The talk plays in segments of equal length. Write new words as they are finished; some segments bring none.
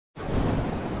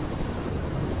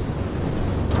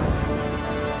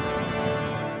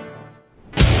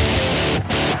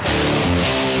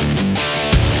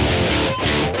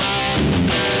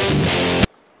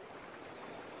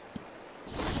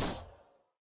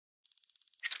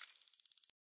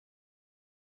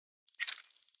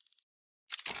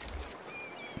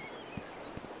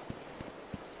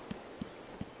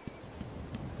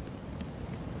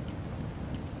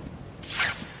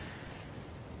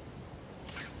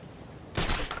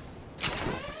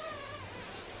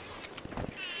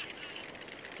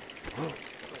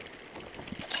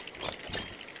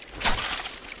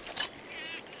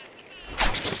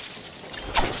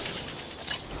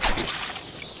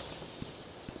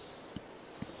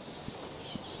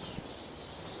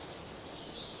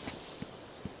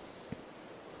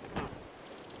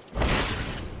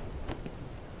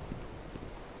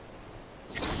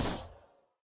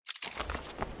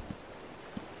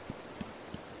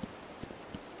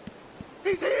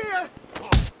He's here!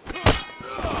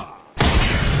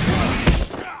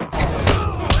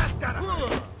 That's gotta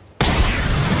hurt.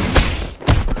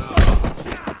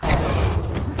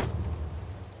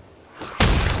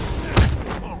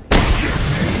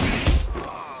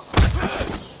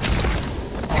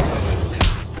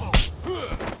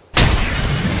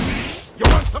 You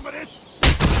want some of this?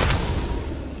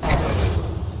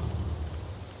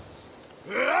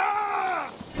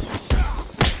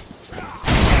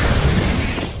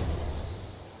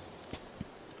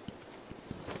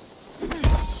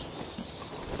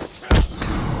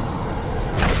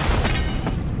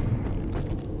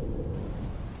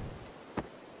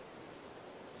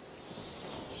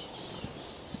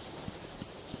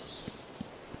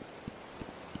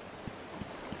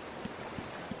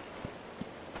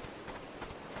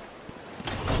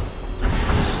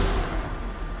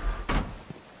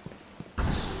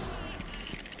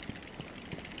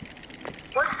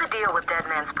 What's the deal with Dead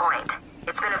Man's Point?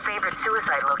 It's been a favorite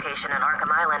suicide location in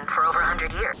Arkham Island for over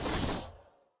 100 years.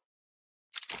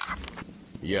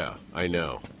 Yeah, I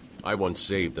know. I once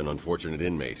saved an unfortunate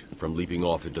inmate from leaping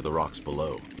off into the rocks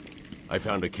below. I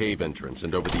found a cave entrance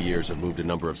and over the years have moved a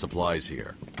number of supplies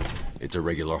here. It's a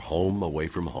regular home away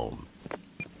from home.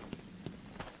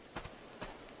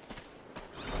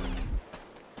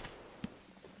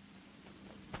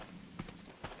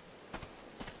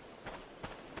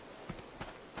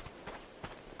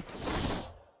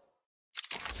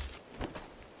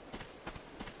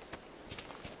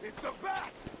 It's the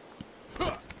bat!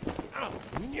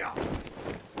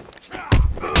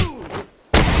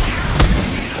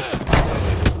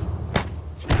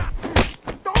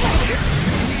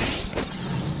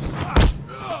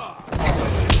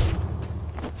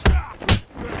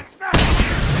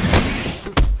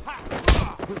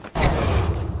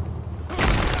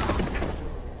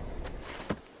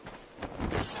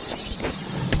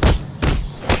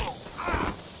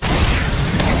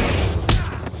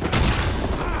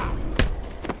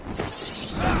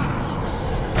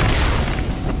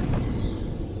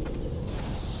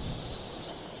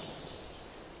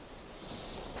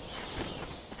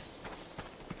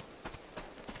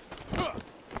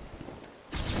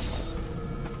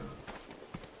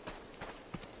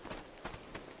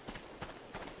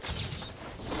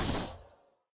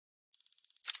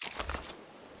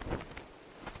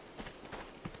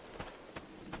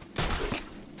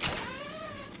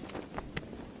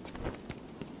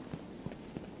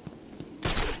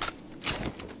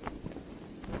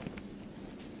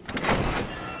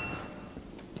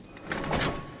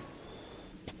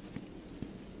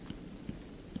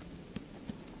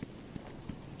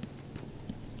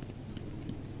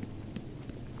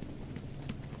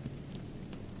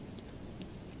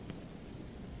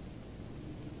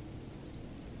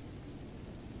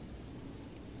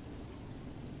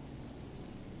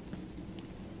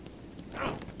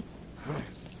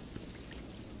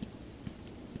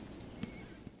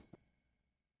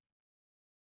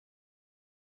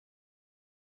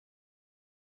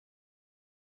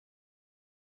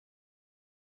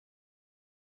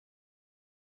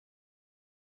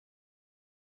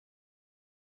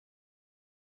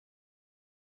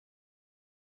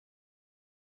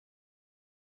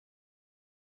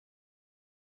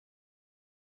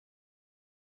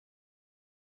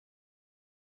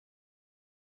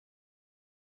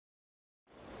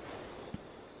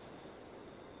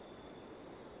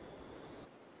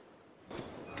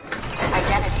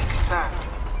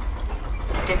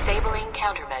 Disabling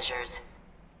countermeasures.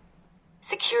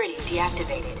 Security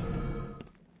deactivated.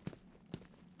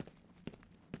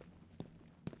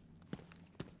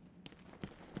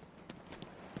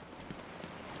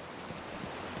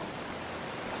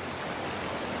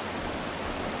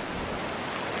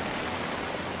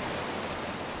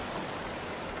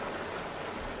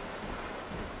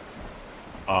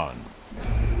 On.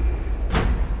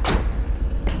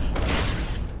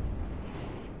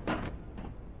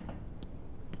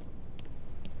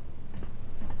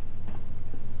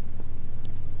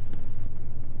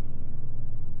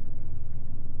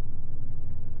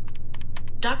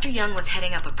 Dr. Young was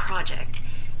heading up a project.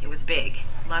 It was big,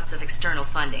 lots of external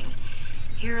funding.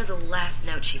 Here are the last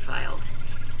notes she filed.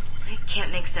 I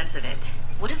can't make sense of it.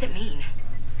 What does it mean?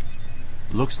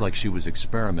 Looks like she was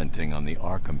experimenting on the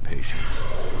Arkham patients.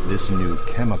 This new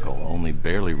chemical only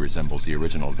barely resembles the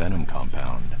original venom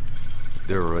compound.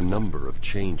 There are a number of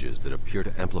changes that appear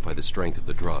to amplify the strength of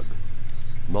the drug.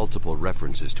 Multiple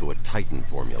references to a Titan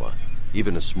formula.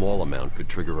 Even a small amount could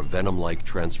trigger a venom-like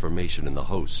transformation in the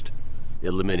host,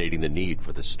 eliminating the need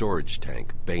for the storage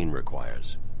tank Bane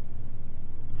requires.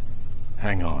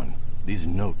 Hang on. These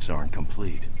notes aren't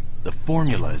complete. The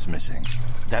formula is missing.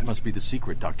 That must be the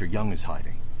secret Dr. Young is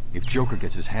hiding. If Joker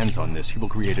gets his hands on this, he will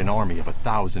create an army of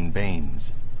 1,000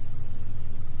 Banes.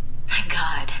 My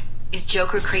God. Is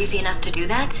Joker crazy enough to do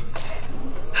that?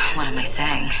 What am I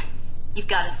saying? You've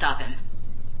got to stop him.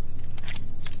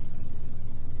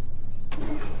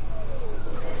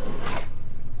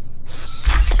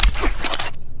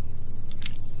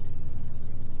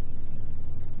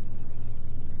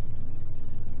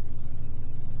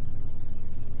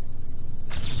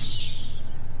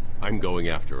 I'm going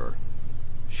after her.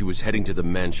 She was heading to the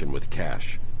mansion with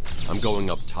cash. I'm going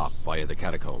up top via the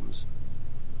catacombs.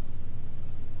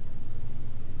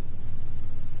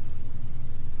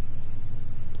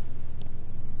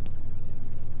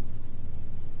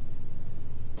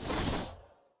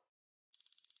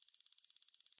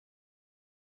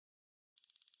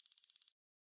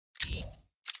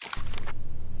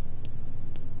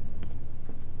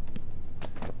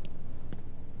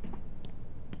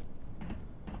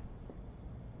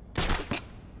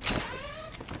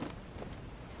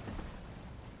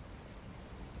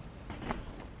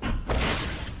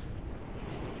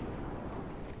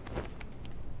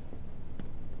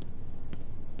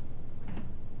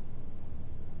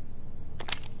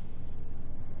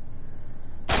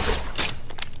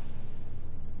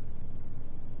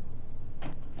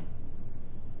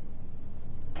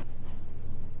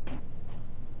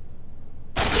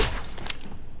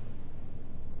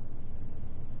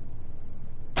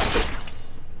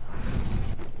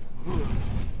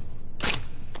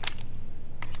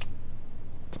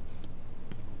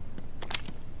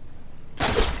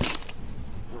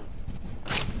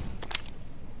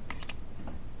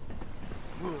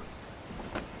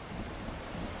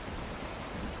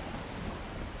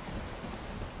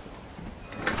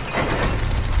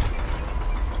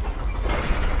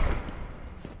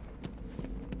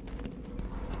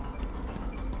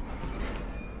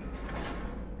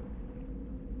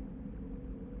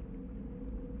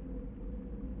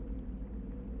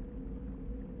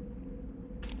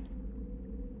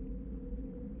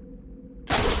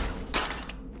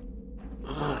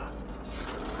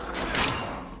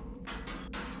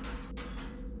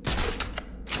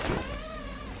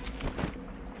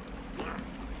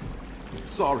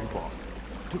 Sorry, boss.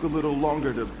 Took a little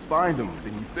longer to find him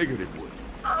than you figured it would.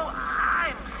 Oh,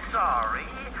 I'm sorry.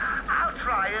 I'll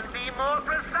try and be more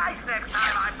precise next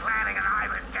time I'm planning an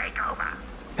island takeover.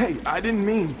 Hey, I didn't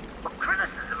mean...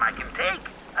 Criticism I can take.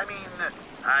 I mean,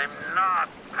 I'm not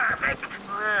perfect.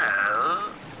 Well,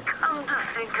 come to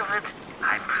think of it,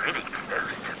 I'm pretty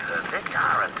close to perfect,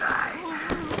 aren't I?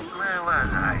 Where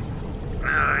was I?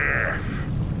 Oh, yes.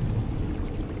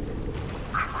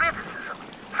 Criticism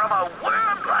from a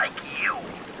worm like you.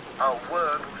 A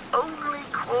worm who's only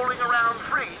crawling around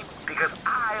free because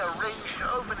I arranged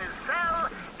to open his cell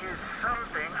is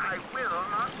something I will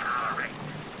not tolerate.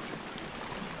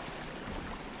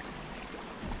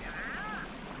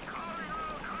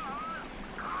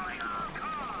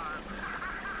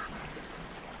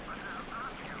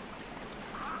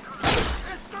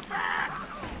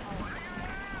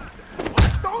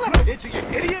 Don't let him hit you, you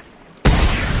idiot!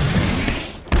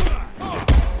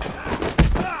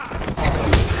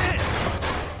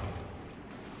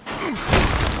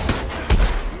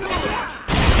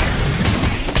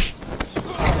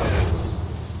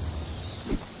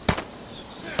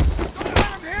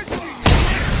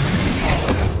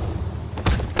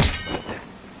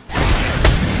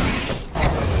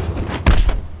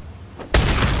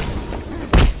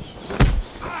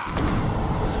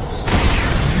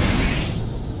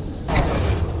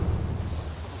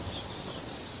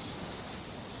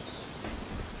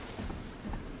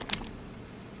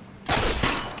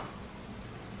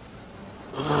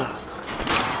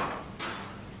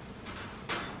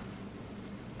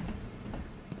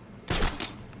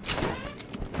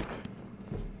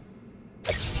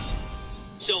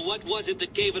 So what was it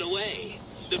that gave it away?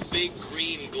 The big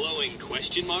green glowing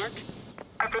question mark?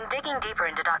 I've been digging deeper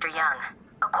into Dr. Young.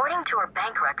 According to her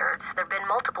bank records, there have been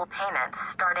multiple payments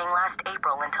starting last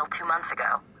April until 2 months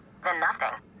ago. Then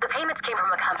nothing. The payments came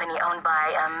from a company owned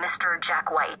by Mr.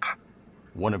 Jack White.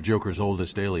 One of Joker's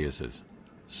oldest aliases.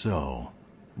 So,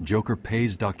 Joker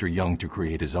pays Dr. Young to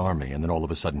create his army, and then all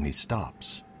of a sudden he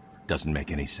stops. Doesn't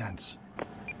make any sense.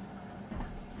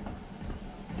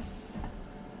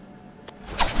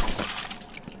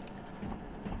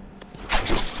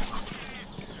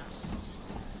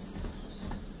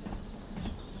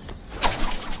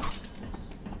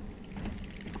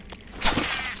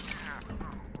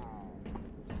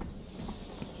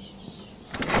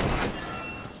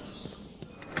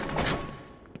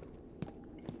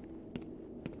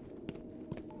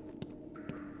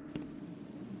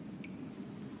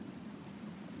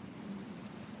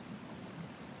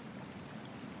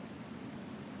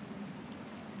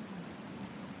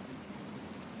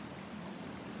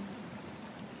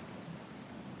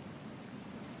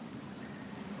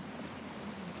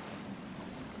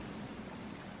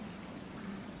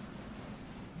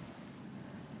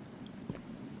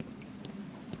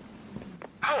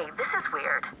 Hey, this is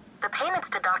weird. The payments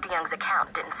to Dr. Young's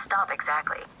account didn't stop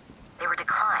exactly. They were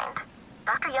declined.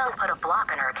 Dr. Young put a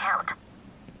block on her account.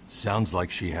 Sounds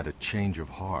like she had a change of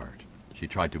heart. She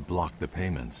tried to block the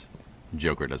payments.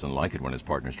 Joker doesn't like it when his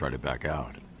partners try to back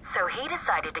out. So he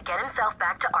decided to get himself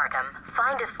back to Arkham,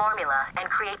 find his formula, and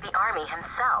create the army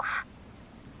himself.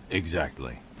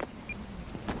 Exactly.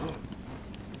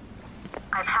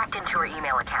 I've hacked into her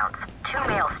email accounts. 2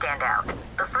 mails stand out.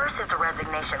 The first is a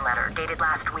resignation letter dated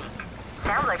last week.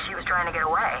 Sounds like she was trying to get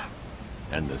away.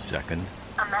 And the second?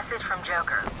 A message from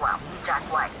Joker. Well, Jack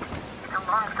White. It's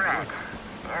a long thread.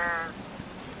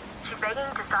 She's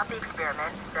begging to stop the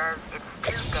experiment, says it's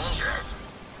too dangerous.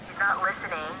 He's not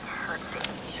listening. Let's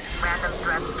see. Random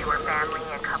threats to her family,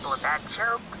 a couple of bad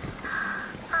jokes,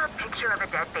 a picture of a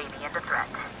dead baby, and a threat.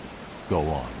 Go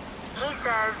on. He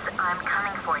says, I'm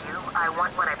coming for you, I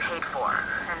want what I paid for.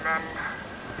 And then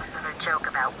another joke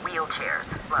about wheelchairs.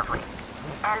 Lovely.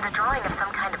 And a drawing of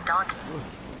some kind of donkey.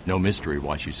 No mystery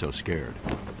why she's so scared.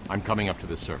 I'm coming up to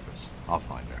the surface. I'll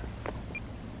find her.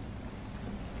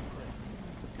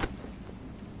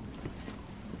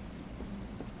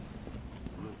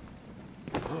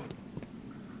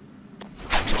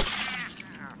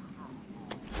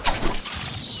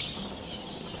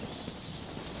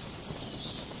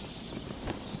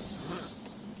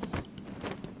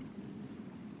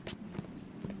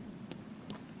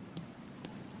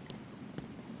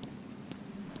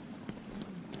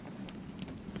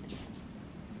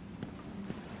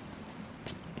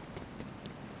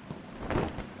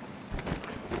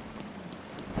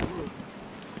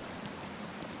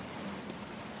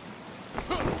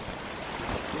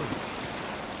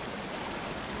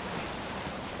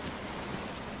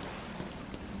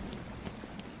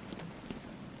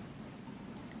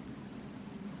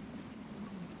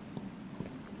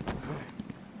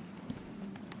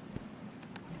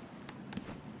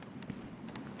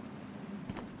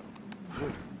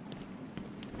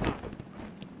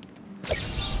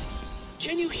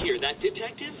 Can you hear that,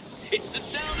 Detective? It's the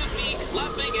sound of me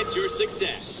clapping at your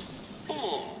success.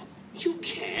 Oh, you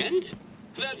can't?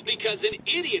 That's because an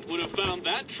idiot would have found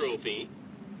that trophy.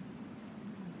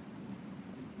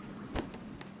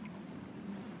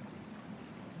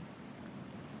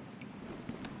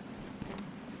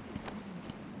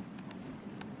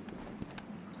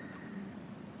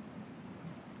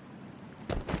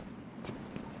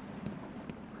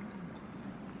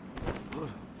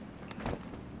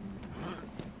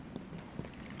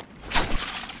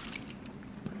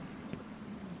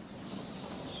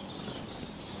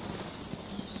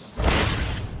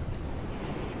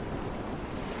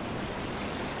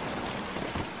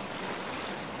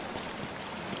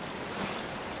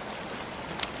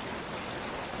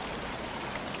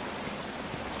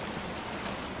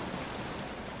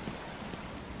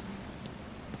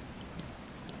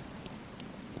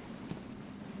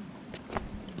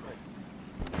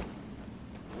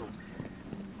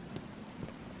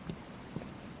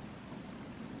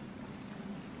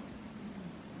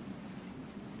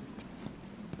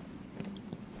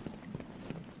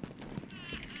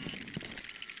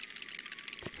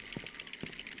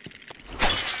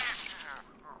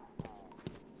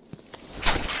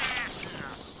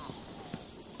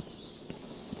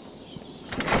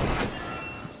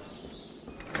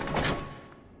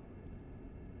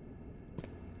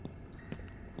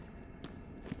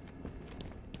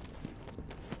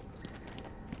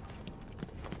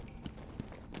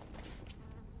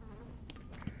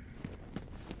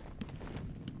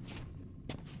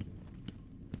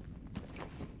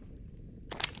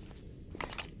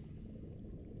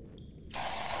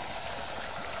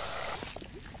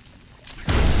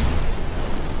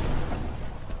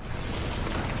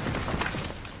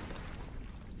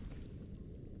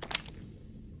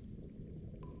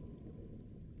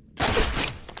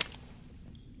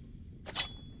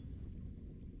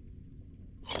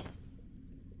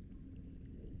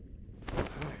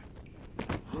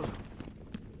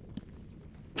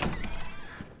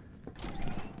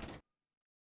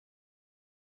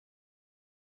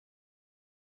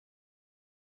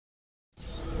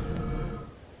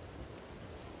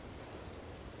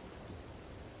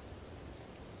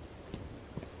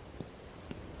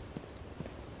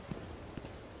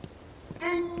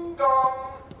 Ding dong!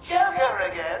 Joker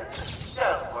again?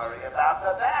 Don't worry about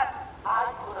the bat.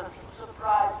 I put a few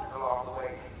surprises along the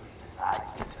way if you decide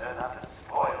to turn up and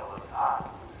spoil the fun.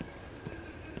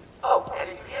 Oh, and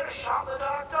if you hear a shot in the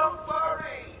dark, don't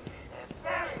worry. There's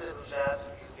very little chance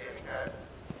of you getting hurt.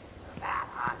 The bat,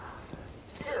 I'm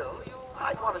not. Still, you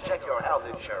might want to check your health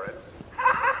insurance.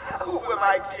 Who am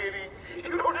I kidding?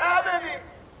 You don't have any.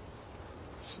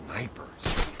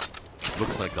 Snipers.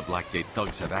 Looks like the Blackgate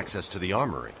thugs have access to the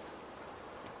armory.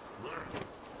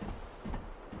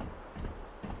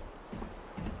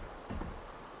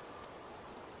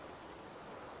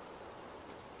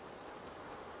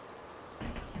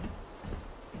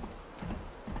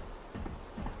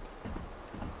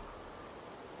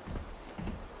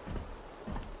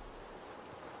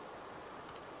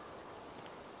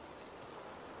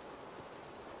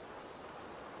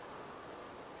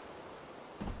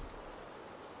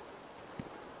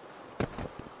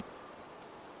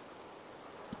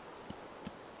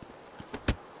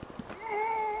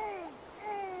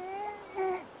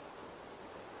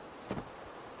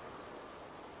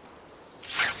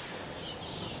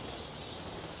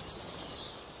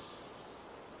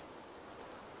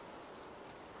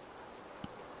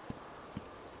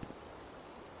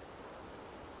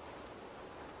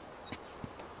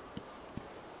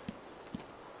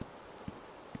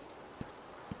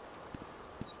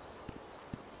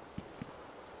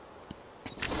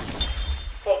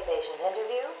 Take patient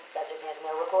interview. Subject has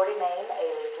no recorded name.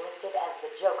 Alias listed as the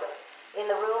Joker. In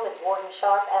the room is Warden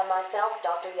Sharp and myself,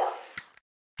 Dr. Young.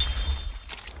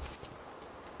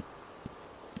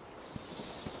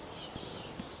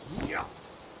 Yeah.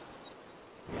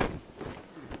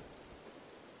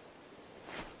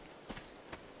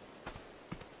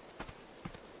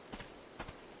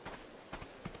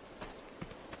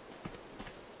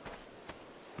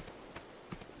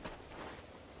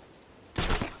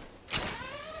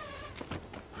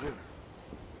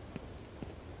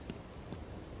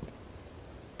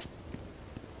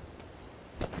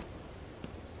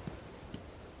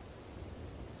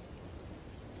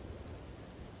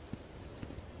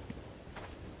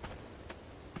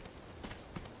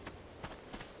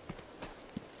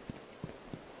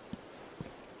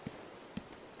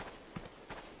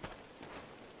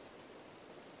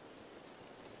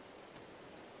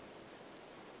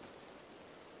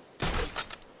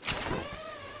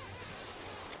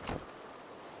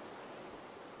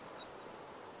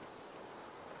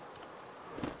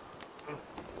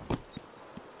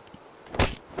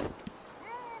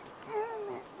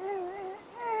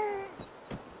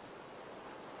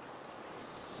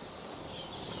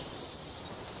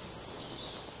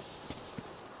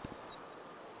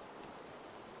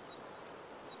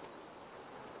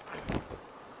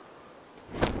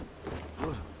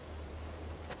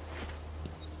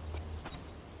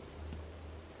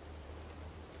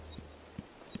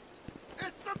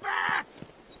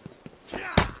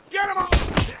 Get him up!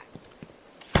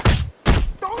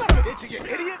 Don't let him hit you, you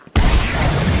idiot!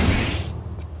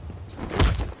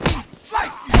 I'll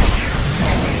slice you!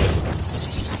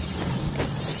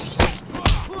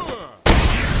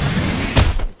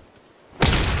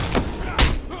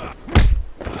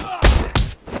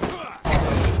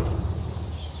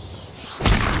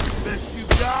 This you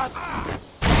got?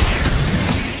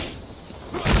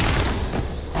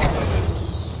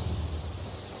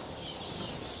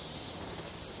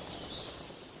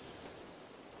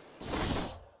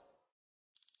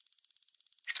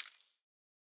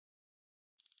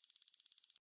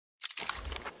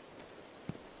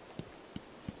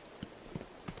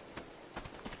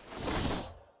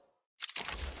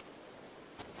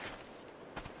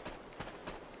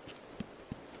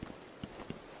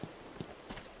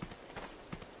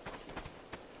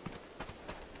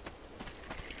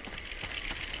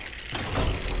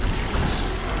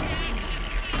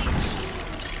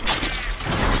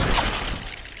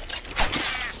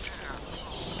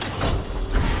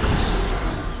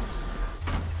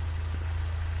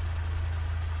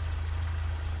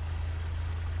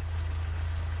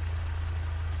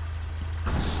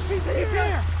 He's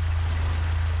here!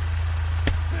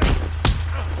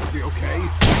 Is he okay?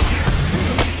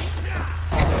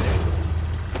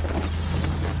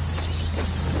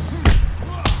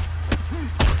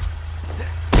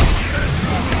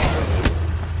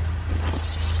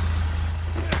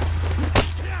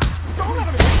 Don't let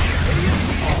him hit you, idiot!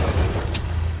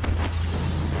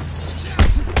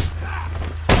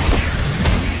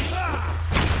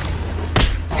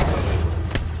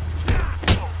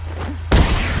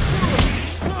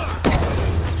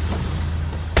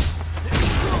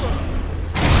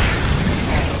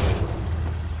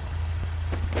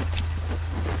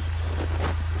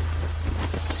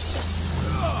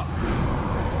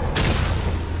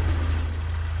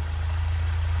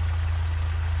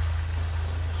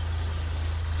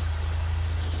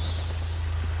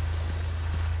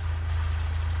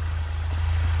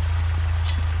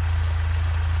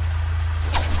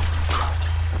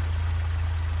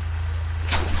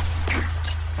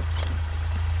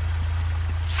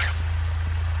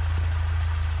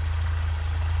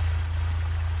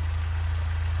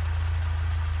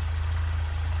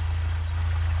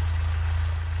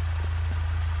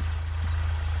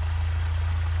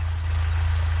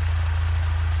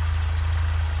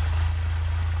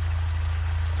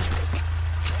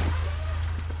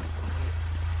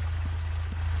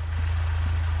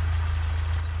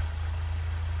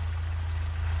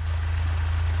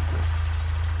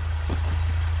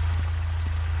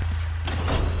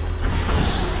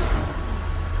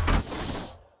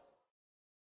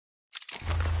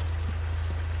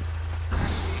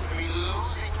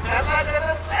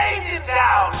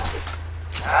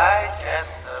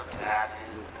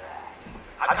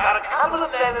 couple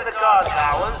of men in the guard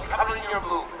towers covering your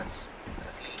movemts.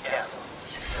 Be careful.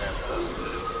 They're both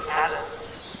loose talents.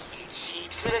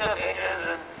 Cheap sticker figures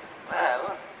and,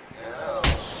 well, you know.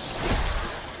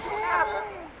 What happened?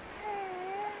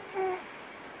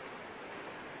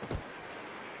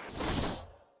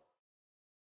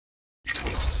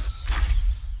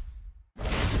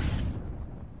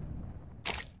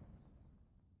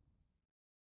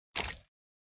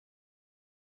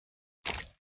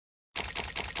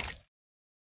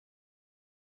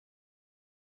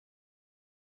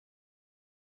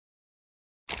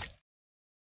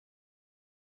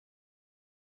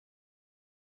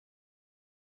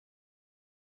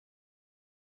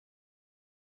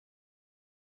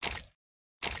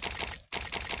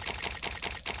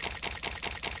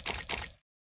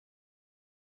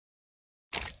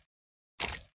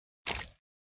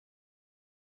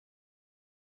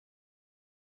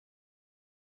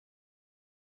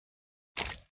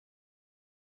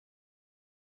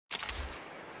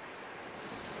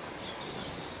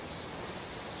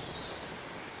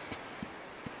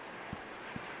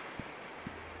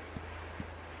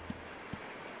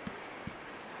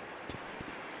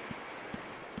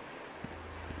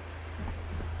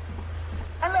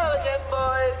 Hello again,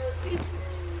 boys. It's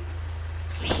me.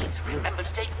 Please remember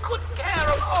to take good care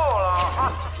of all our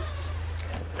hostages.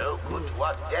 They're no good to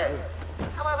us dead.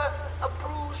 However, a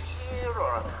bruise here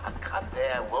or a cut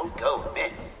there won't go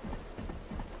amiss.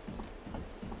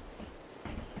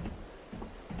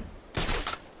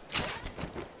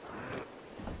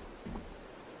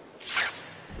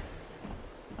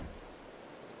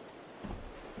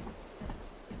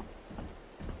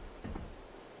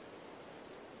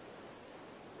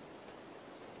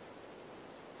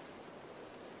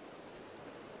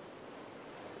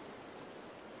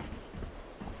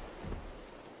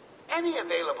 Any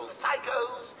available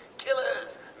psychos,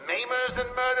 killers, maimers, and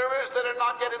murderers that are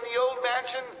not yet in the old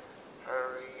mansion?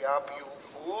 Hurry up, you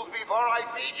fools, before I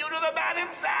feed you to the man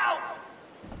himself!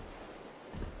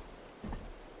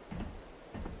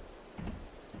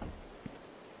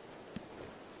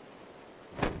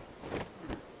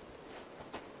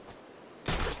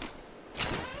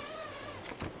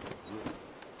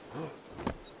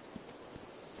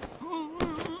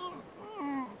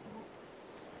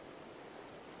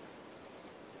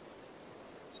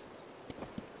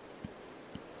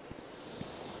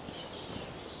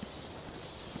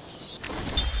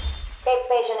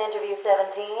 Patient interview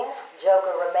 17.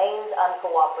 Joker remains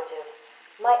uncooperative.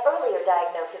 My earlier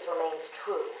diagnosis remains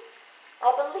true.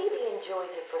 I believe he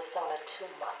enjoys his persona too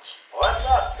much. What's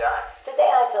up, Doc? Today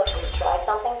I thought we'd try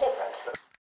something different.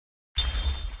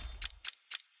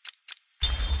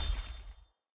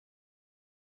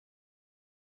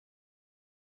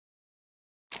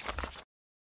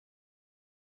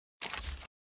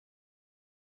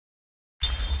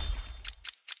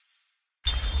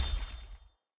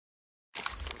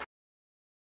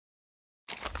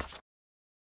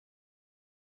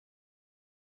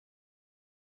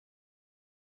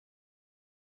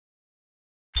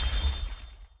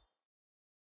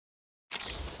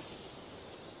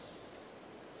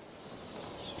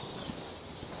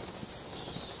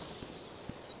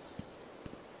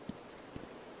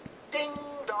 Ding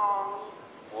dong!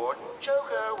 Warden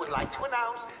Joker would like to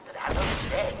announce that as of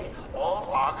today, all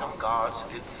Arkham guards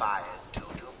have been fired due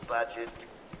to budget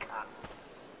cuts.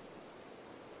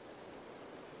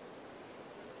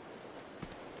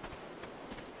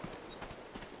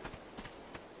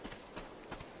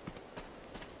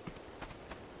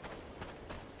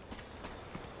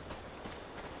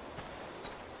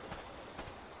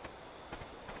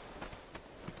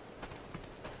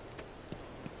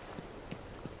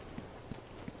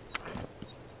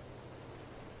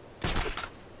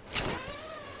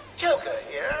 Joker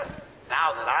here.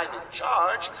 Now that I'm in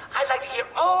charge, I'd like to hear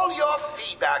all your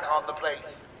feedback on the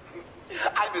place.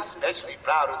 I'm especially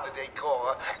proud of the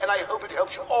decor, and I hope it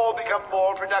helps you all become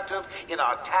more productive in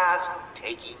our task of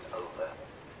taking over.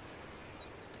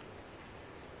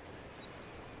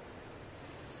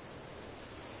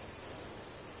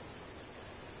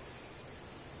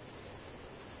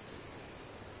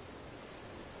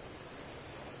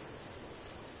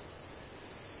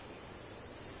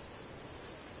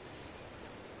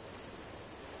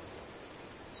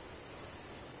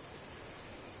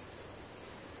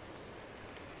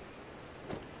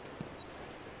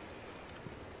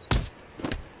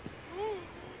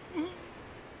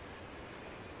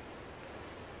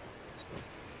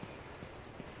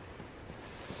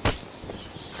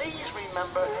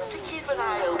 Remember to keep an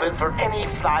eye open for any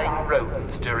flying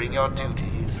rodents during your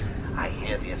duties. I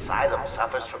hear the Asylum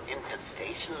suffers from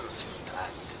infestations from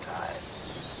time to time.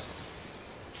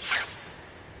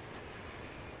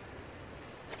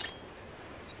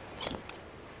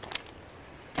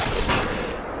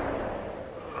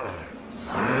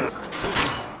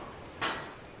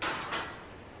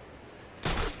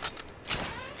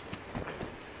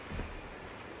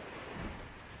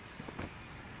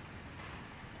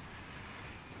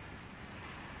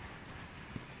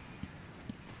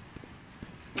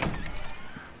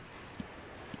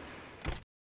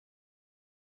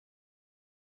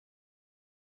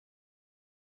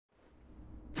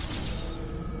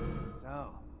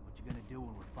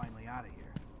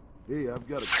 Hey, I've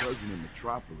got a cousin in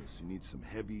Metropolis who needs some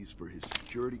heavies for his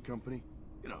security company.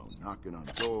 You know, knocking on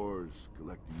doors,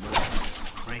 collecting money.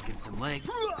 Cranking some legs.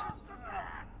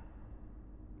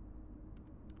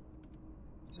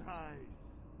 Nice.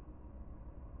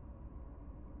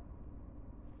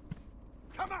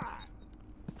 Come on!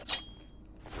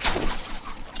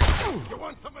 You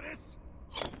want some of this?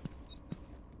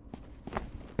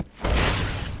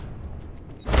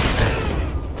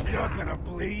 You're gonna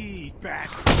bleed, bat.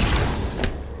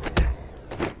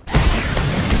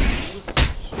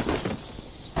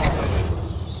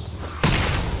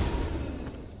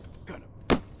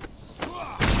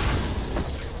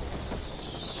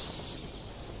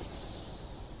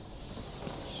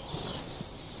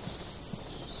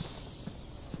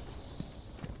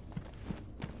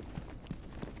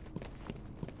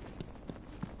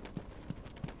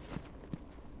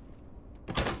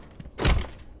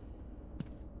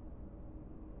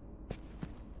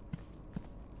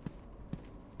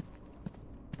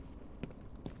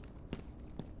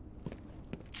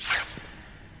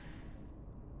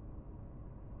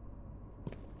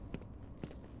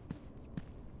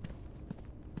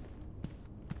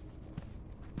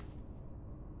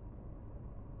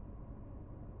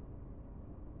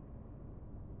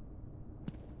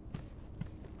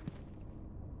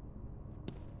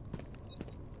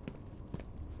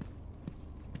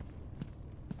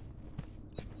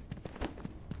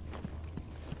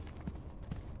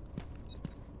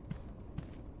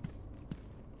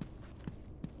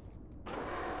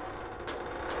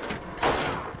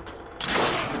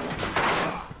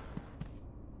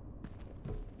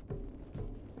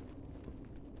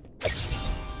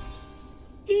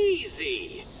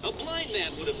 Easy! A blind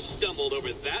man would have stumbled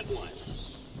over that one.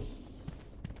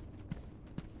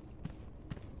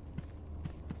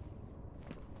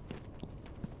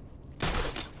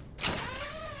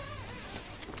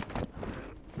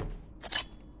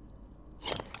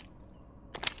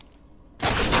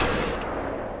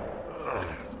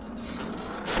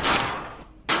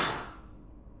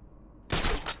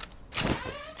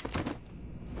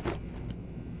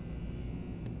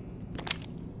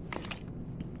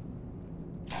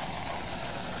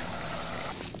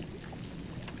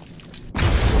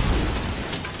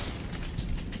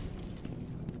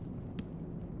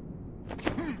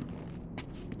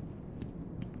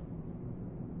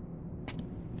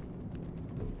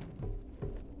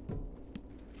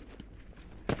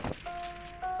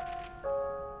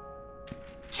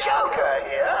 Joker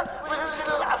here with a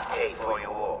little update for you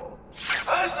all.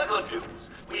 First, the good news.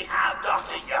 We have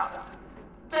Dr. Young.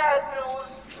 Bad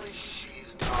news,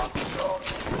 she's not gone.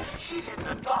 She's in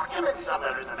the document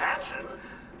somewhere in the mansion.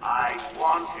 I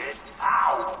want it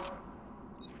found.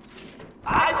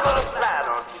 I've got a plan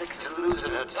on Six to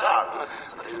loosen her tongue,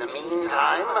 but in the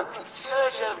meantime,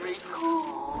 search every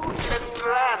coot and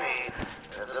granny.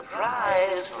 There's a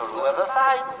prize for whoever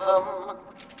finds them.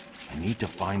 I need to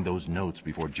find those notes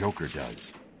before Joker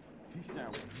does. He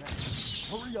sounds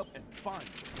mad. Hurry up and find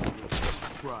him.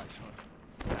 Prize,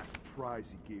 huh? That prize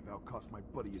he gave out cost my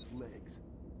buddy his legs.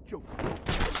 Joker,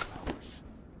 powers.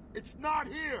 It's not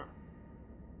here!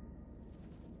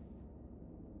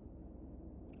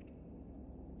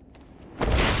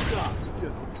 Stop,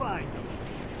 just find him.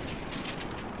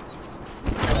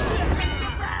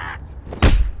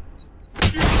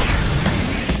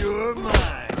 You're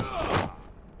mine.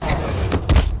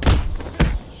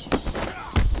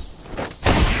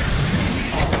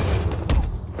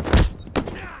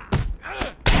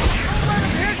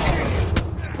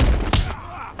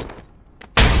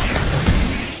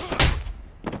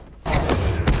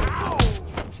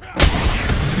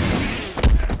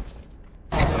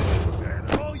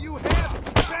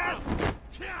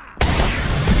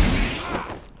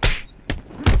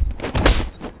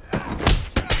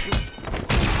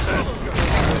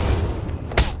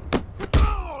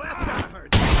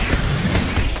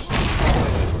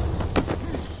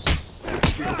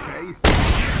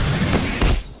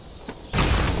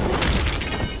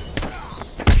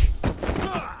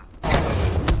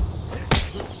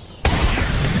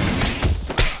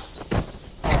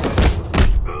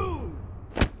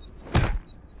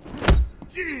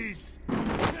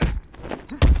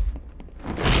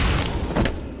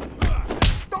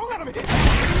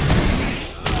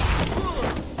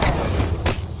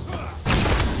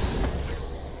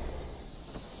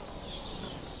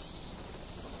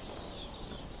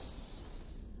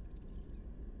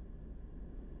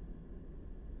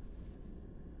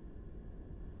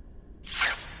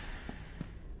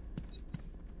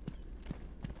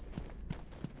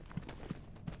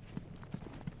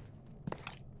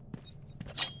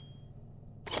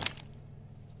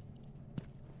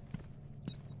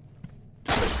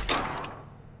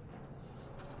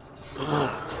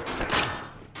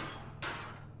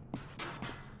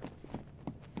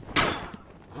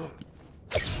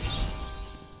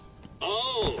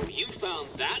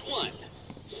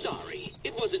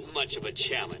 much of a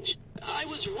challenge. I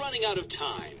was running out of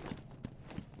time.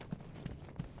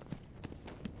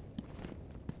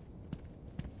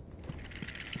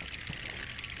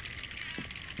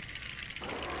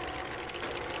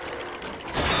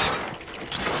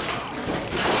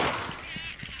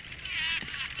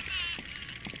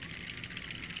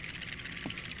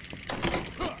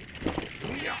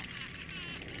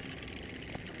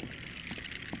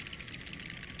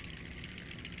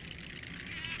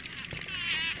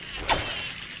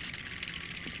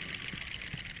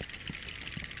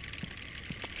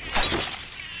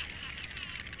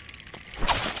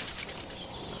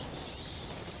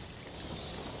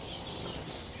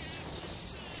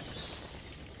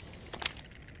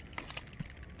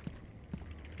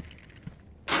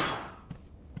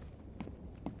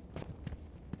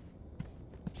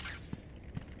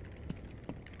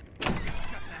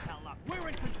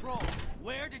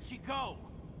 Where did she go?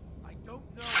 I don't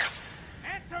know.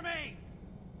 Answer me!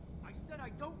 I said I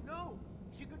don't know.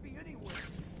 She could be anywhere.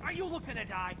 Are you looking to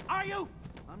die? Are you?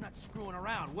 I'm not screwing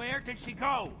around. Where did she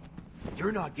go?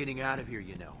 You're not getting out of here,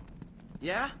 you know.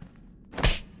 Yeah?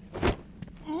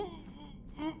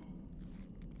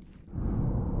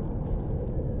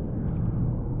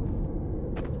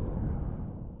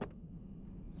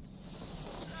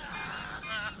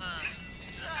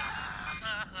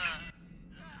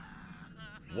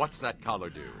 What's that collar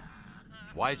do?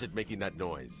 Why is it making that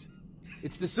noise?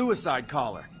 It's the suicide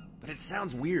collar, but it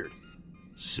sounds weird.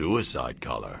 Suicide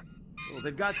collar? Well,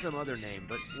 they've got some other name,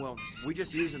 but, well, we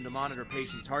just use them to monitor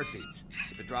patients' heartbeats.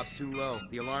 If it drops too low,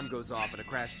 the alarm goes off and a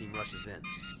crash team rushes in.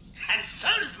 And so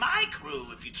does my crew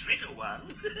if you trigger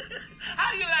one.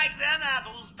 How do you like them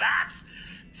apples, bats?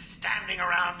 Standing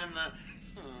around in the...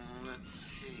 let's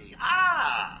see...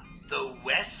 the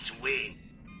West Wing.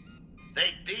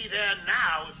 They'd be there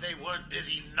now if they weren't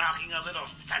busy knocking a little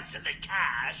sense into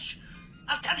cash.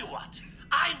 I'll tell you what,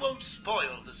 I won't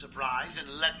spoil the surprise and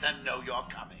let them know you're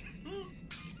coming.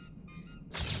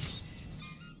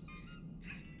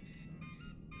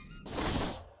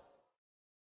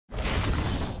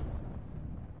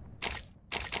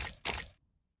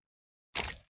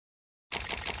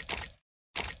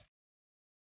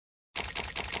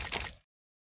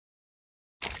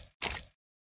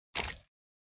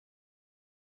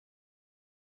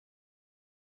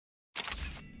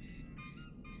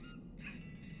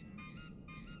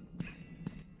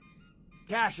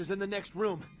 Cash is in the next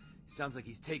room. Sounds like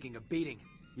he's taking a beating.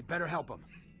 You'd better help him.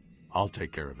 I'll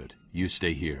take care of it. You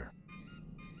stay here.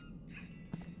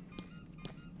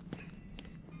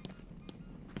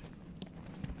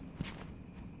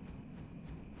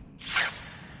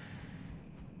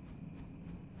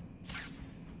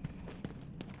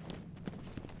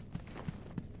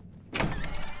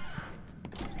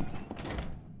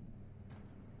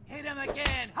 Hit him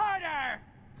again! Harder!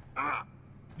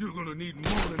 You're gonna need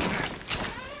more than that.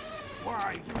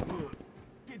 Why?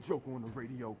 Get Joker on the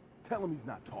radio. Tell him he's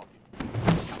not talking.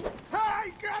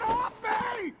 Hey, get off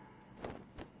me!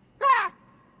 Ah!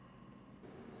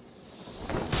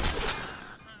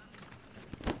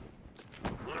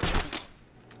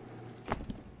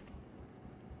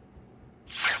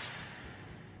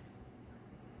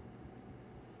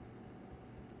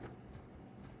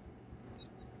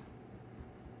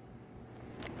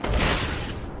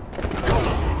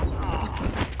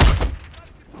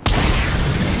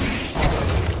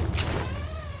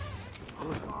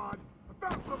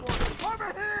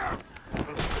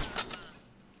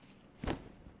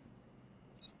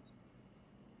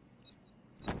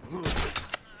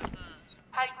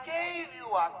 I gave you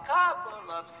a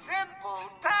couple of simple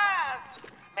tasks.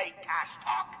 Make Cash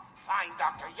talk, find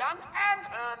Dr. Young and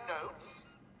her notes.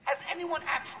 Has anyone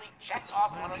actually checked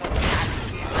off one of those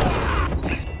tasks yet?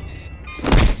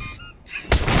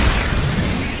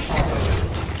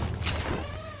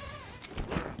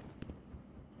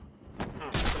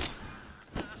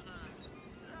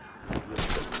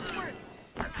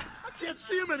 I can't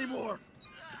see him anymore.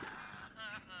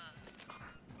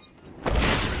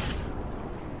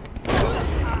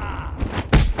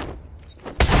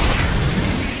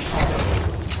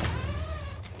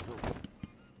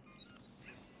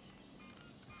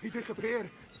 He disappeared.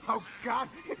 Oh, God.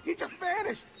 He just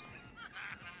vanished.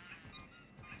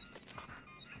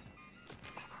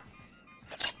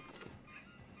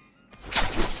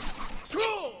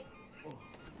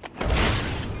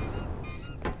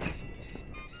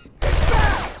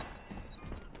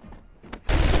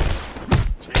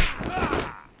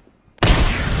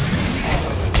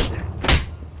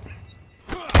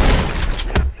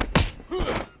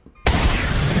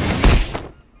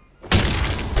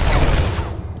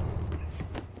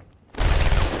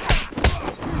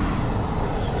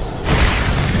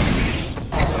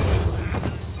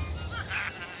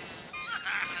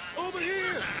 over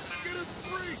here! Get us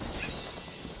free!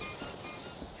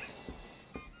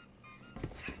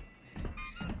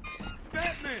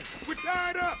 Batman, we're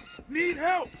tied up! Need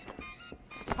help!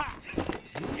 Ha!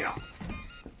 Yeah.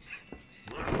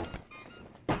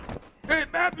 Hey,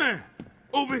 Batman!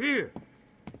 Over here!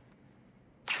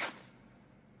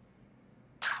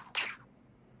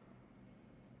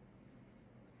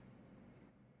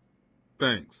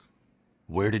 Thanks.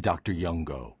 Where did Dr. Young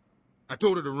go? I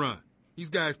told her to run. These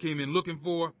guys came in looking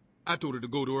for her. I told her to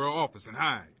go to her office and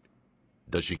hide.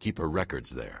 Does she keep her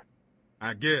records there?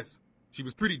 I guess. She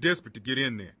was pretty desperate to get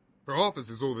in there. Her office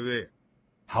is over there.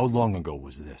 How long ago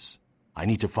was this? I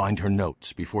need to find her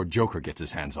notes before Joker gets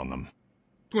his hands on them.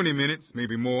 20 minutes,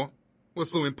 maybe more.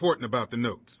 What's so important about the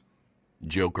notes?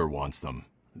 Joker wants them.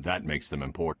 That makes them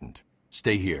important.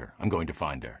 Stay here. I'm going to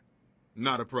find her.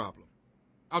 Not a problem.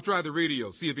 I'll try the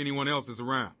radio, see if anyone else is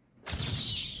around.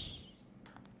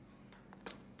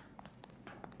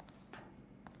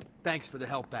 Thanks for the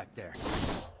help back there.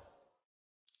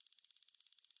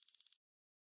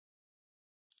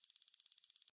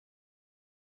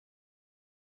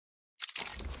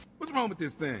 What's wrong with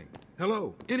this thing?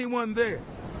 Hello? Anyone there?